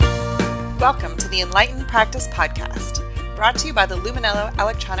Welcome to the Enlightened Practice Podcast, brought to you by the Luminello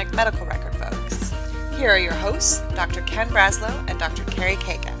Electronic Medical Record folks. Here are your hosts, Dr. Ken Braslow and Dr. Carrie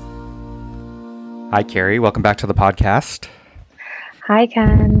Kagan. Hi, Carrie. Welcome back to the podcast. Hi,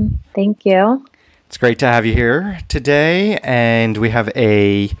 Ken. Thank you. It's great to have you here today. And we have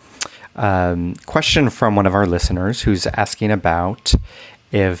a question from one of our listeners who's asking about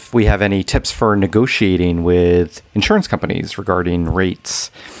if we have any tips for negotiating with insurance companies regarding rates.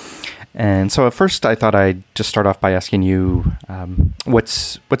 And so at first I thought I'd just start off by asking you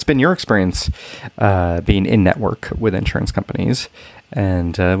what's been your experience being in network with insurance companies,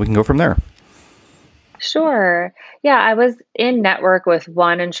 and we can go from there. Sure. Yeah, I was in network with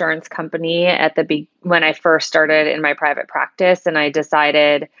one insurance company when I first started in my private practice, and I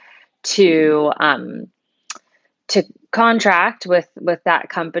decided to contract with that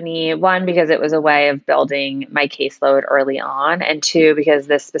company, one, because it was a way of building my caseload early on, and two, because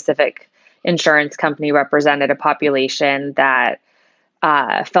this specific insurance company represented a population that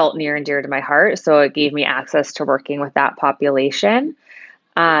felt near and dear to my heart. So it gave me access to working with that population.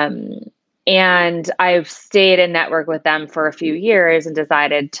 And I've stayed in network with them for a few years and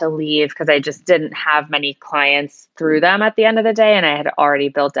decided to leave because I just didn't have many clients through them at the end of the day. And I had already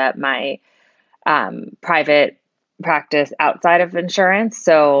built up my private practice outside of insurance.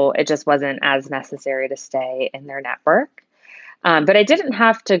 So it just wasn't as necessary to stay in their network. But I didn't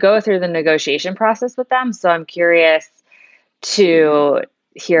have to go through the negotiation process with them. So I'm curious to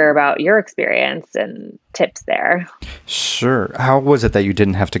hear about your experience and tips there. Sure. How was it that you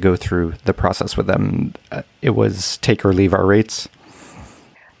didn't have to go through the process with them? It was take or leave our rates?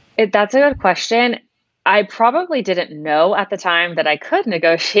 That's a good question. I probably didn't know at the time that I could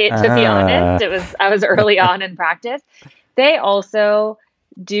negotiate, to be honest. I was early on in practice. They also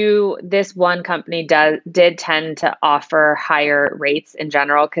this one company did tend to offer higher rates in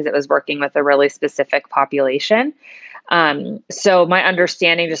general because it was working with a really specific population. So my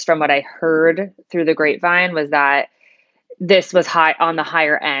understanding just from what I heard through the grapevine was that this was on the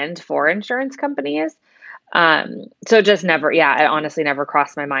higher end for insurance companies. So just it honestly never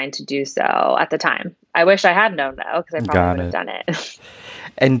crossed my mind to do so at the time. I wish I had known though, because I probably would have done it.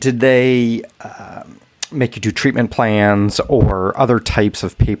 And did they make you do treatment plans or other types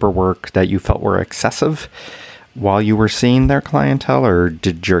of paperwork that you felt were excessive while you were seeing their clientele, or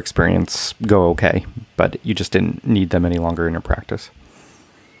did your experience go okay, but you just didn't need them any longer in your practice?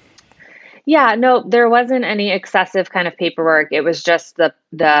 Yeah, no, there wasn't any excessive kind of paperwork. It was just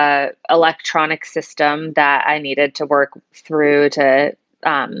the electronic system that I needed to work through to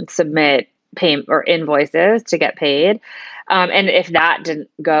submit payment or invoices to get paid. And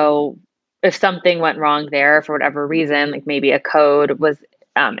if something went wrong there for whatever reason, like maybe a code was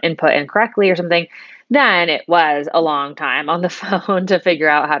input incorrectly or something, then it was a long time on the phone to figure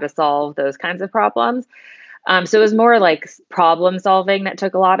out how to solve those kinds of problems. So it was more like problem solving that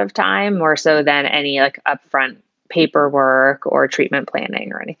took a lot of time, more so than any like upfront paperwork or treatment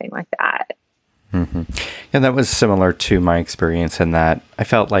planning or anything like that. Mm-hmm. And that was similar to my experience in that I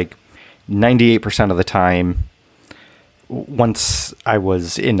felt like 98% of the time, once I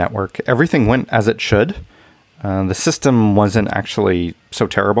was in network, everything went as it should. The system wasn't actually so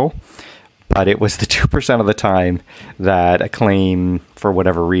terrible, but it was the 2% of the time that a claim, for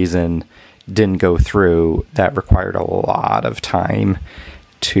whatever reason, didn't go through that required a lot of time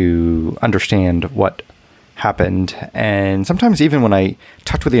to understand what happened. And sometimes even when I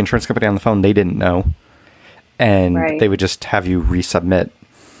talked with the insurance company on the phone, they didn't know. And They would just have you resubmit,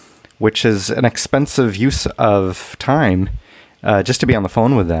 which is an expensive use of time just to be on the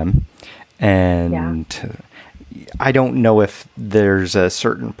phone with them. And I don't know if there's a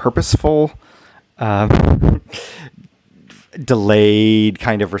certain purposeful delayed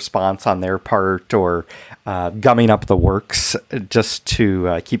kind of response on their part, or gumming up the works just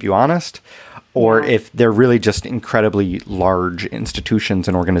to keep you honest, or if they're really just incredibly large institutions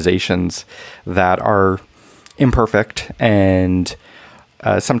and organizations that are imperfect, and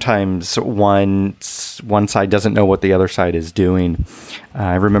sometimes one side doesn't know what the other side is doing.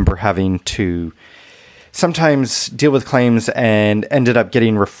 I remember having to sometimes deal with claims and ended up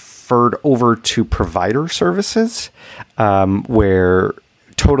getting referred over to provider services, where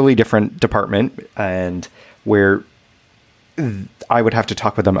totally different department, and where I would have to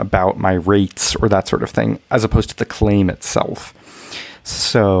talk with them about my rates or that sort of thing, as opposed to the claim itself.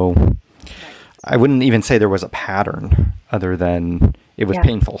 So I wouldn't even say there was a pattern other than it was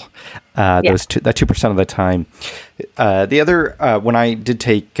painful. That 2% of the time. The other, when I did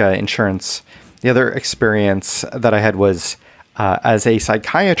take insurance, the other experience that I had was as a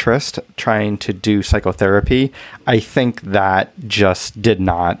psychiatrist trying to do psychotherapy. I think that just did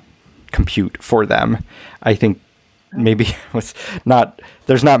not compute for them. I think maybe it was not,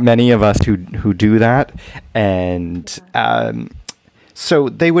 there's not many of us who do that. And so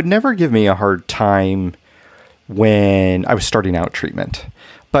they would never give me a hard time when I was starting out treatment.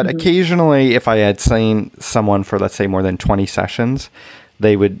 But occasionally, if I had seen someone for, let's say, more than 20 sessions,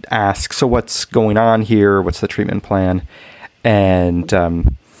 they would ask, so what's going on here? What's the treatment plan? And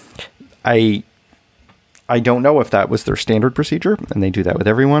I don't know if that was their standard procedure, and they do that with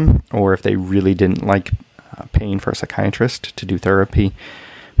everyone, or if they really didn't like paying for a psychiatrist to do therapy.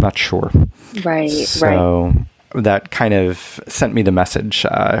 I'm not sure. Right. So that kind of sent me the message,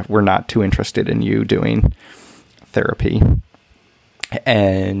 we're not too interested in you doing therapy.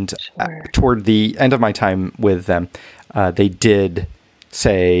 And toward the end of my time with them, they did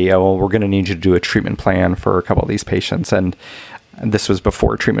say, oh, well, we're going to need you to do a treatment plan for a couple of these patients. And this was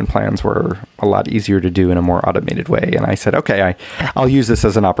before treatment plans were a lot easier to do in a more automated way. And I said, okay, I'll use this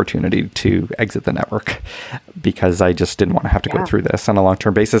as an opportunity to exit the network, because I just didn't want to have to go through this on a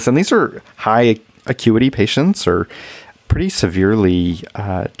long-term basis. And these are high acuity patients, or pretty severely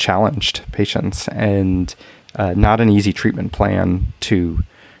challenged patients, and not an easy treatment plan to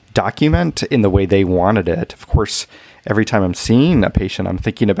document in the way they wanted it. Of course, every time I'm seeing a patient, I'm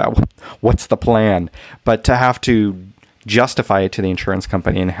thinking about what's the plan, but to have to justify it to the insurance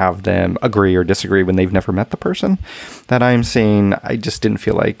company and have them agree or disagree when they've never met the person that I'm seeing, I just didn't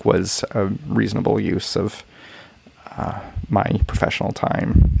feel like was a reasonable use of my professional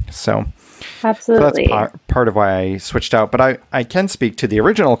time. So absolutely, so that's part of why I switched out. But I can speak to the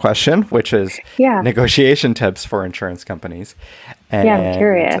original question, which is negotiation tips for insurance companies. And I'm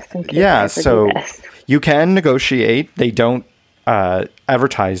curious. So you can negotiate. They don't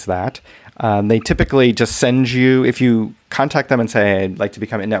advertise that. They typically just send you, if you contact them and say, I'd like to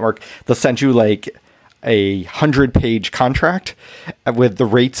become in-network, they'll send you like a 100-page contract with the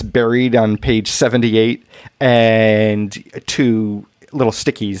rates buried on page 78 and 2 little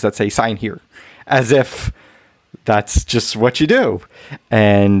stickies that say sign here, as if that's just what you do.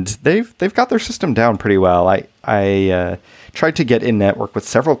 And they've got their system down pretty well. I tried to get in network with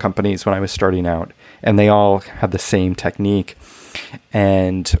several companies when I was starting out, and they all had the same technique.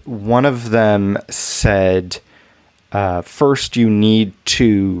 And one of them said, first you need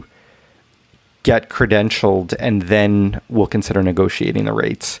to get credentialed, and then we'll consider negotiating the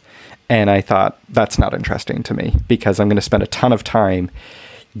rates. And I thought, that's not interesting to me, because I'm going to spend a ton of time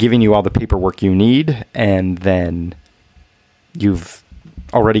giving you all the paperwork you need, and then you've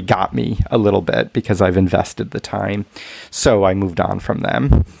already got me a little bit because I've invested the time. So I moved on from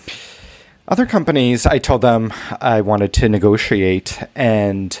them. Other companies, I told them I wanted to negotiate,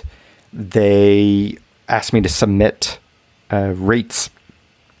 and they asked me to submit rates.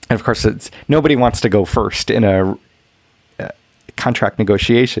 And of course, nobody wants to go first in a contract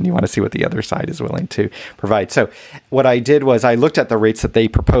negotiation. You want to see what the other side is willing to provide. So what I did was I looked at the rates that they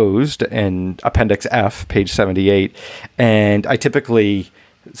proposed in Appendix F, page 78, and I typically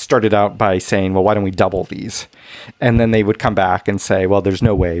started out by saying, well, why don't we double these? And then they would come back and say, well, there's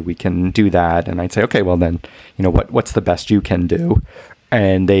no way we can do that. And I'd say, okay, well then, what's the best you can do?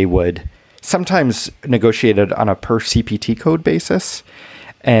 And they would sometimes negotiate it on a per CPT code basis,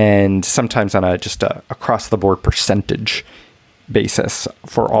 and sometimes on just a across the board percentage basis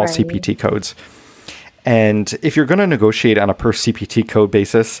for all CPT codes. And if you're going to negotiate on a per CPT code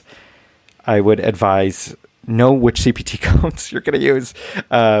basis, I would advise know which CPT codes you're going to use.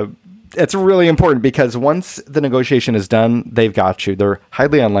 It's really important, because once the negotiation is done, they've got you. They're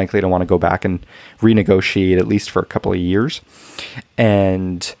highly unlikely to want to go back and renegotiate, at least for a couple of years.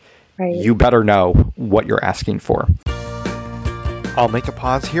 And you better know what you're asking for. I'll make a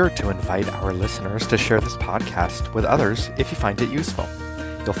pause here to invite our listeners to share this podcast with others if you find it useful.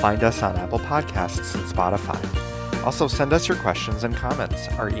 You'll find us on Apple Podcasts and Spotify. Also, send us your questions and comments.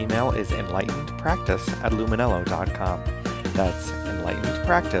 Our email is enlightenedpractice@luminello.com. That's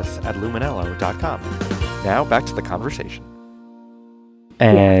enlightenedpractice@luminello.com. Now, back to the conversation.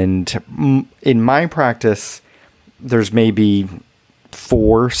 And in my practice, there's maybe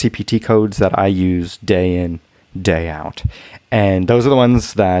 4 CPT codes that I use day in, day out. And those are the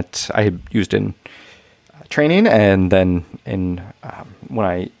ones that I used in training, and then in when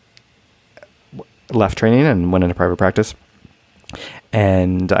I left training and went into private practice.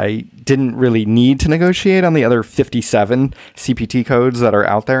 And I didn't really need to negotiate on the other 57 CPT codes that are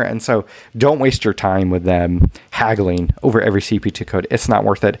out there. And so don't waste your time with them haggling over every CPT code. It's not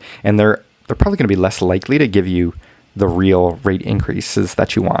worth it. And they're probably going to be less likely to give you the real rate increases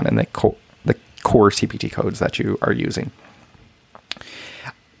that you want in the core CPT codes that you are using.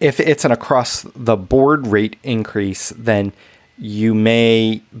 If it's an across the board rate increase, then you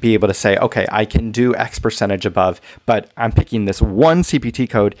may be able to say, okay, I can do X percentage above, but I'm picking this one CPT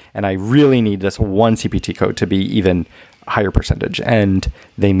code and I really need this one CPT code to be even higher percentage. And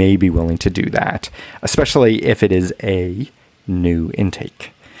they may be willing to do that, especially if it is a new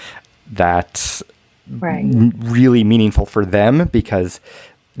intake. That's really meaningful for them, because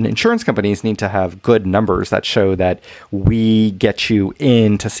insurance companies need to have good numbers that show that we get you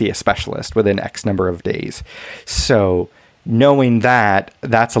in to see a specialist within X number of days. So knowing that,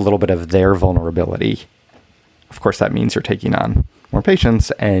 that's a little bit of their vulnerability. Of course, that means you're taking on more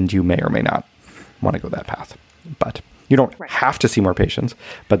patients, and you may or may not want to go that path. But you don't have to see more patients,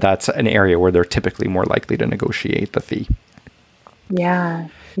 but that's an area where they're typically more likely to negotiate the fee. Yeah.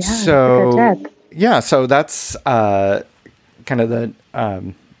 So, that's a good tip. Yeah, so that's kind of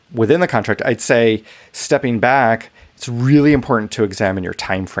the within the contract. I'd say, stepping back, it's really important to examine your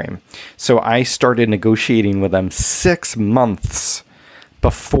time frame. So I started negotiating with them 6 months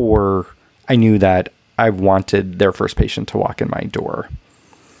before I knew that I wanted their first patient to walk in my door.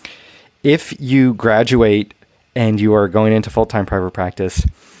 If you graduate and you are going into full-time private practice,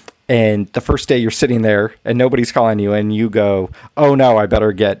 and the first day you're sitting there and nobody's calling you, and you go, oh no, I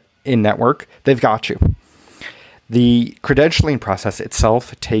better get in network, they've got you. The credentialing process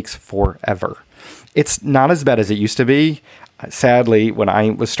itself takes forever. It's not as bad as it used to be. Sadly, when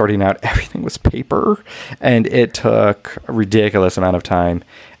I was starting out, everything was paper, and it took a ridiculous amount of time.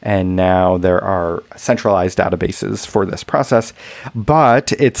 And now there are centralized databases for this process,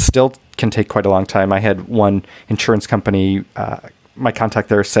 but it still can take quite a long time. I had one insurance company, my contact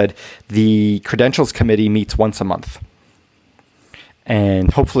there said the credentials committee meets once a month,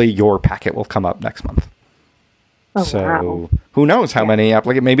 and hopefully your packet will come up next month. Oh, so wow. Who knows how many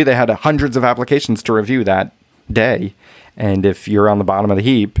applicants, maybe they had hundreds of applications to review that day. And if you're on the bottom of the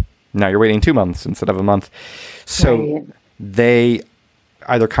heap, now you're waiting 2 months instead of a month. So they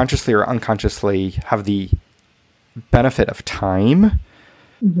either consciously or unconsciously have the benefit of time.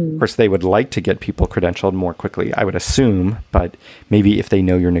 Of course, they would like to get people credentialed more quickly, I would assume, but maybe if they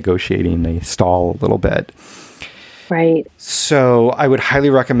know you're negotiating, they stall a little bit. Right. So I would highly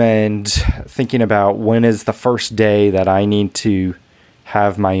recommend thinking about, when is the first day that I need to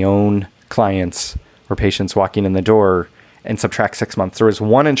have my own clients or patients walking in the door, and subtract 6 months. There was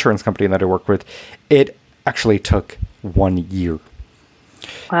one insurance company that I worked with. It actually took 1 year.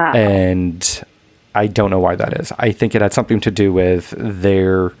 Wow. And I don't know why that is. I think it had something to do with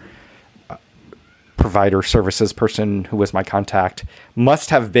their provider services person, who was my contact,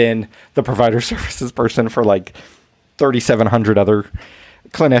 must have been the provider services person for like 3,700 other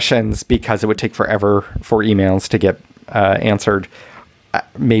clinicians, because it would take forever for emails to get answered.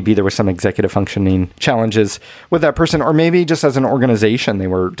 Maybe there was some executive functioning challenges with that person, or maybe just as an organization, they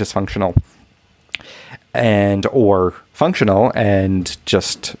were dysfunctional or functional, and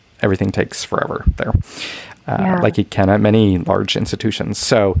just everything takes forever there, like it can at many large institutions.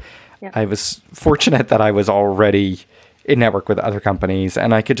 So I was fortunate that I was already in network with other companies,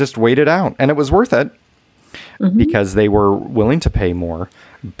 and I could just wait it out, and it was worth it because they were willing to pay more,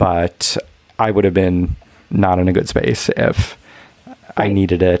 but I would have been not in a good space if I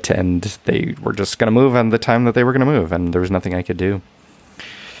needed it, and they were just going to move on the time that they were going to move, and there was nothing I could do.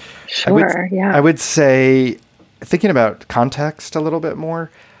 Sure, I would say, thinking about context a little bit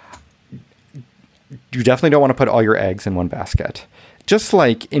more, you definitely don't want to put all your eggs in one basket. Just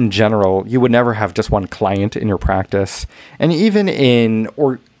like in general, you would never have just one client in your practice. And even in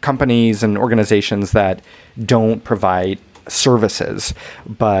companies and organizations that don't provide services,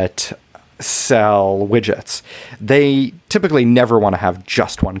 but sell widgets, they typically never want to have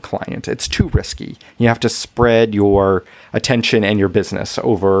just one client. It's too risky. You have to spread your attention and your business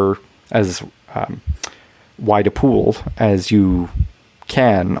over as wide a pool as you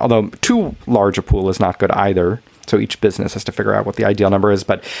can, although too large a pool is not good either. So each business has to figure out what the ideal number is.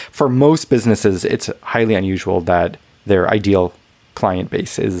 But for most businesses, it's highly unusual that their ideal client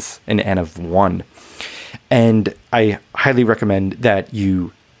base is an N of 1. And I highly recommend that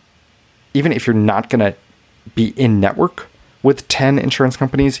you, even if you're not going to be in network with 10 insurance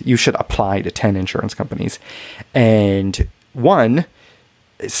companies, you should apply to 10 insurance companies. And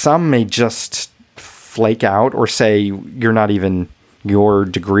some may just flake out or say you're not even, your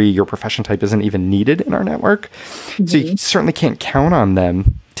degree, your profession type isn't even needed in our network. So you certainly can't count on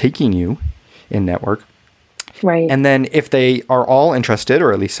them taking you in network. Right. And then if they are all interested,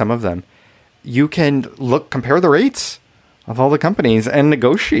 or at least some of them, you can compare the rates of all the companies and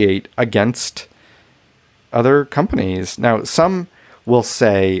negotiate against other companies. Now, some will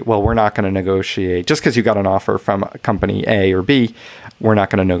say, well, we're not going to negotiate. Just because you got an offer from company A or B, we're not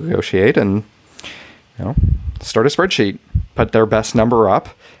going to negotiate, and start a spreadsheet. put their best number up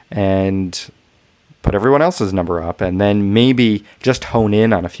and put everyone else's number up, and then maybe just hone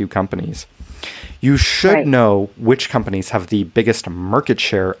in on a few companies. You should know which companies have the biggest market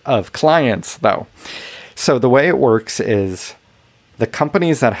share of clients, though. So the way it works is the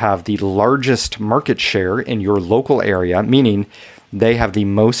companies that have the largest market share in your local area, meaning they have the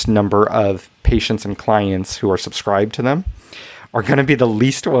most number of patients and clients who are subscribed to them, are going to be the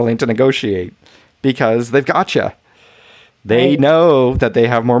least willing to negotiate because they've got you. They know that they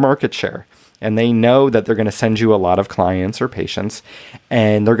have more market share, and they know that they're going to send you a lot of clients or patients,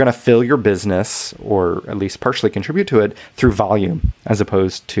 and they're going to fill your business, or at least partially contribute to it, through volume as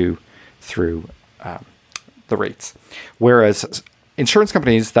opposed to through the rates. Whereas insurance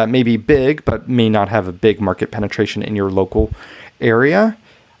companies that may be big but may not have a big market penetration in your local area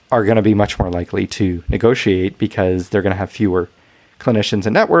are going to be much more likely to negotiate because they're going to have fewer clinicians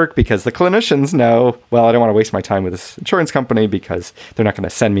in network, because the clinicians know, well, I don't want to waste my time with this insurance company because they're not going to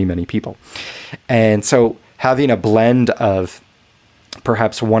send me many people. And so having a blend of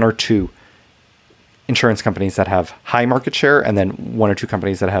perhaps one or two insurance companies that have high market share and then one or two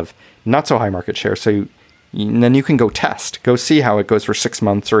companies that have not so high market share. So then you can go see how it goes for 6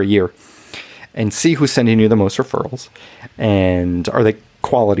 months or a year and see who's sending you the most referrals, and are they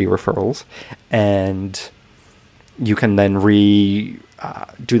quality referrals, and you can then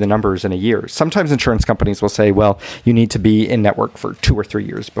do the numbers in a year. Sometimes insurance companies will say, well, you need to be in network for 2 or 3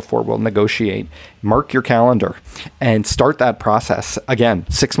 years before we'll negotiate. Mark your calendar and start that process again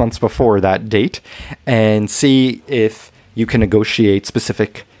 6 months before that date, and see if you can negotiate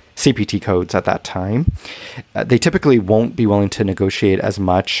specific CPT codes at that time. They typically won't be willing to negotiate as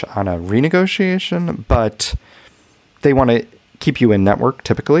much on a renegotiation, but they want to keep you in network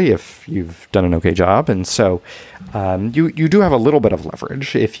typically if you've done an okay job. And so you do have a little bit of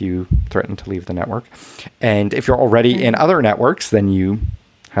leverage if you threaten to leave the network. And if you're already in other networks, then you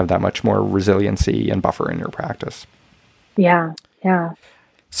have that much more resiliency and buffer in your practice. Yeah.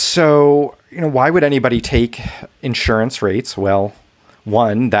 So, why would anybody take insurance rates? Well,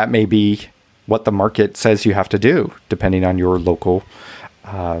 one, that may be what the market says you have to do, depending on your local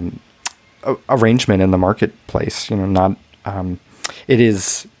arrangement in the marketplace. It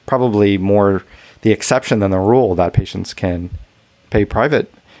is probably more the exception than the rule that patients can pay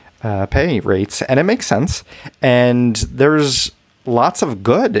private pay rates, and it makes sense. And there's lots of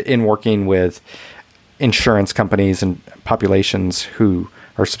good in working with insurance companies and populations who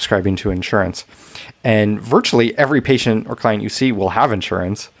are subscribing to insurance. And virtually every patient or client you see will have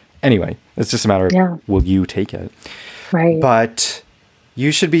insurance anyway. It's just a matter of will you take it? Right. But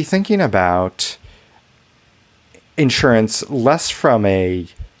you should be thinking about insurance less from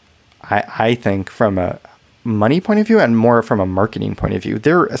I think from a money point of view and more from a marketing point of view.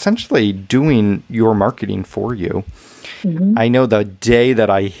 They're essentially doing your marketing for you. Mm-hmm. I know the day that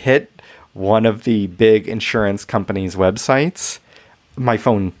I hit one of the big insurance companies' websites, my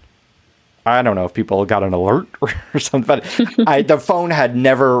phone, I don't know if people got an alert or something, but the phone had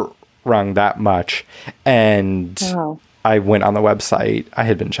never rung that much. And I went on the website. I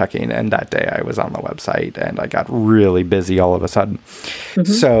had been checking, and that day I was on the website, and I got really busy all of a sudden. Mm-hmm.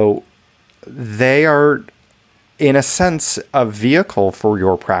 So they are, in a sense, a vehicle for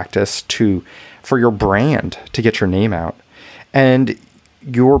your practice for your brand to get your name out. And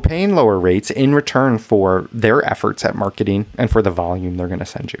you're paying lower rates in return for their efforts at marketing and for the volume they're going to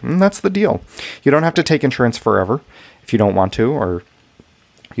send you. And that's the deal. You don't have to take insurance forever if you don't want to, or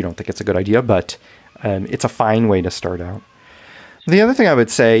you don't think it's a good idea, but it's a fine way to start out. The other thing I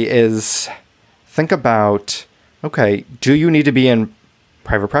would say is think about, okay, do you need to be in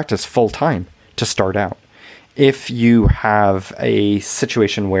private practice full time to start out? If you have a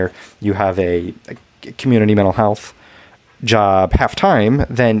situation where you have a community mental health job half-time,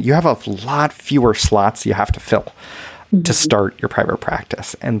 then you have a lot fewer slots you have to fill to start your private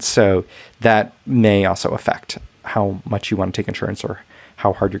practice. And so that may also affect how much you want to take insurance or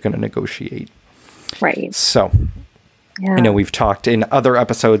how hard you're going to negotiate. Right. So I know we've talked in other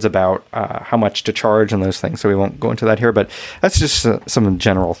episodes about how much to charge and those things, so we won't go into that here, but that's just some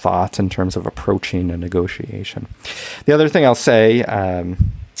general thoughts in terms of approaching a negotiation. The other thing I'll say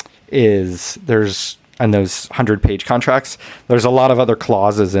is on those 100-page contracts, there's a lot of other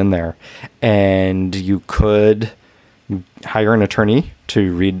clauses in there, and you could hire an attorney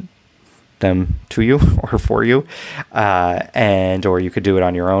to read them to you or for you, or you could do it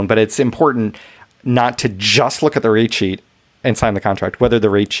on your own. But it's important not to just look at the rate sheet and sign the contract, whether the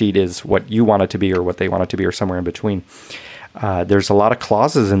rate sheet is what you want it to be or what they want it to be or somewhere in between. There's a lot of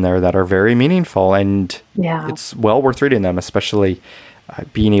clauses in there that are very meaningful, and it's well worth reading them, especially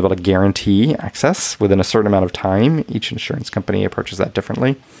being able to guarantee access within a certain amount of time. Each insurance company approaches that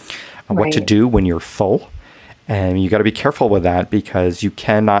differently. What to do when you're full. And you got to be careful with that because you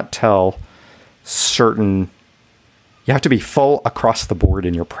cannot tell you have to be full across the board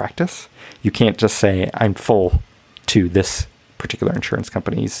in your practice. You can't just say, I'm full to this particular insurance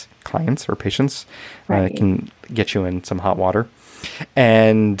company's clients or patients. It can get you in some hot water.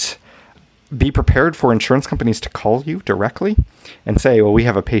 And be prepared for insurance companies to call you directly and say, well, we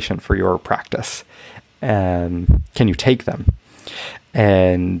have a patient for your practice. Can you take them?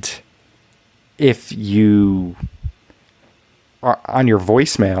 And if you are on your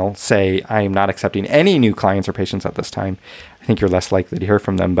voicemail say, I am not accepting any new clients or patients at this time, I think you're less likely to hear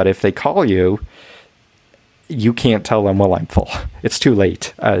from them. But if they call you, you can't tell them, well, I'm full. It's too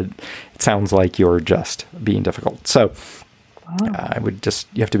late. It sounds like you're just being difficult. So you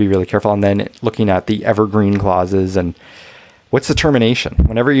have to be really careful. And then looking at the evergreen clauses and what's the termination?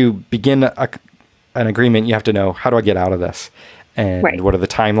 Whenever you begin an agreement, you have to know, how do I get out of this? And what are the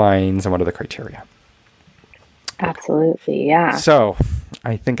timelines and what are the criteria? Absolutely, yeah. So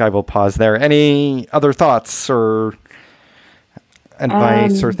I think I will pause there. Any other thoughts or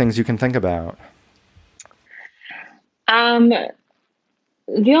advice or things you can think about?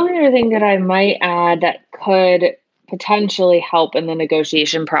 The only other thing that I might add that could potentially help in the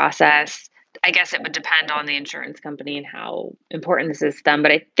negotiation process, I guess it would depend on the insurance company and how important this is to them.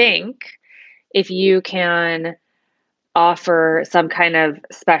 But I think if you can offer some kind of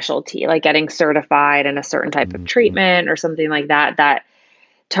specialty, like getting certified in a certain type of treatment or something like that, that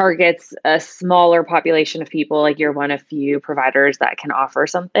targets a smaller population of people, like you're one of few providers that can offer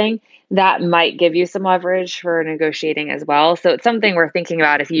something, that might give you some leverage for negotiating as well. So it's something we're thinking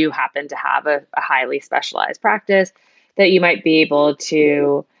about if you happen to have a highly specialized practice, that you might be able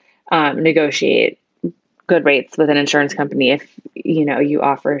to negotiate good rates with an insurance company if, you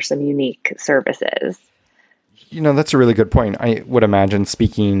offer some unique services. That's a really good point. I would imagine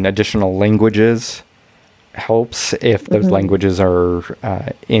speaking additional languages helps if those languages are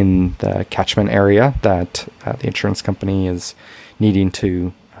in the catchment area that the insurance company is needing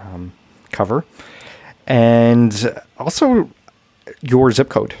to cover. And also your zip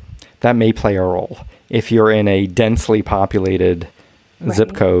code. That may play a role. If you're in a densely populated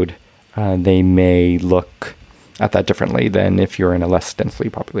zip code, they may look at that differently than if you're in a less densely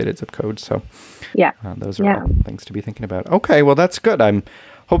populated zip code. So those are all things to be thinking about. Okay, well, that's good.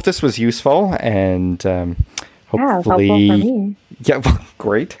 Hope this was useful and hopefully, helpful for me.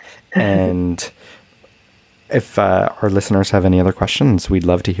 Great. And if our listeners have any other questions, we'd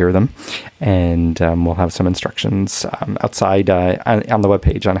love to hear them. And we'll have some instructions outside on the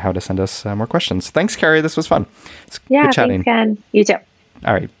webpage on how to send us more questions. Thanks, Carrie. This was fun. It's good chatting. Thanks, Ken. You too.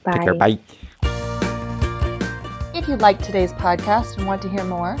 All right. Bye. Take care. Bye. If you liked today's podcast and want to hear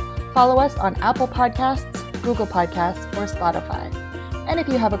more, follow us on Apple Podcasts, Google Podcasts, or Spotify. And if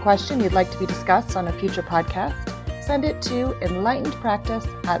you have a question you'd like to be discussed on a future podcast, send it to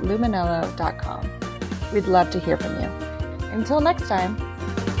enlightenedpractice@luminello.com. We'd love to hear from you. Until next time.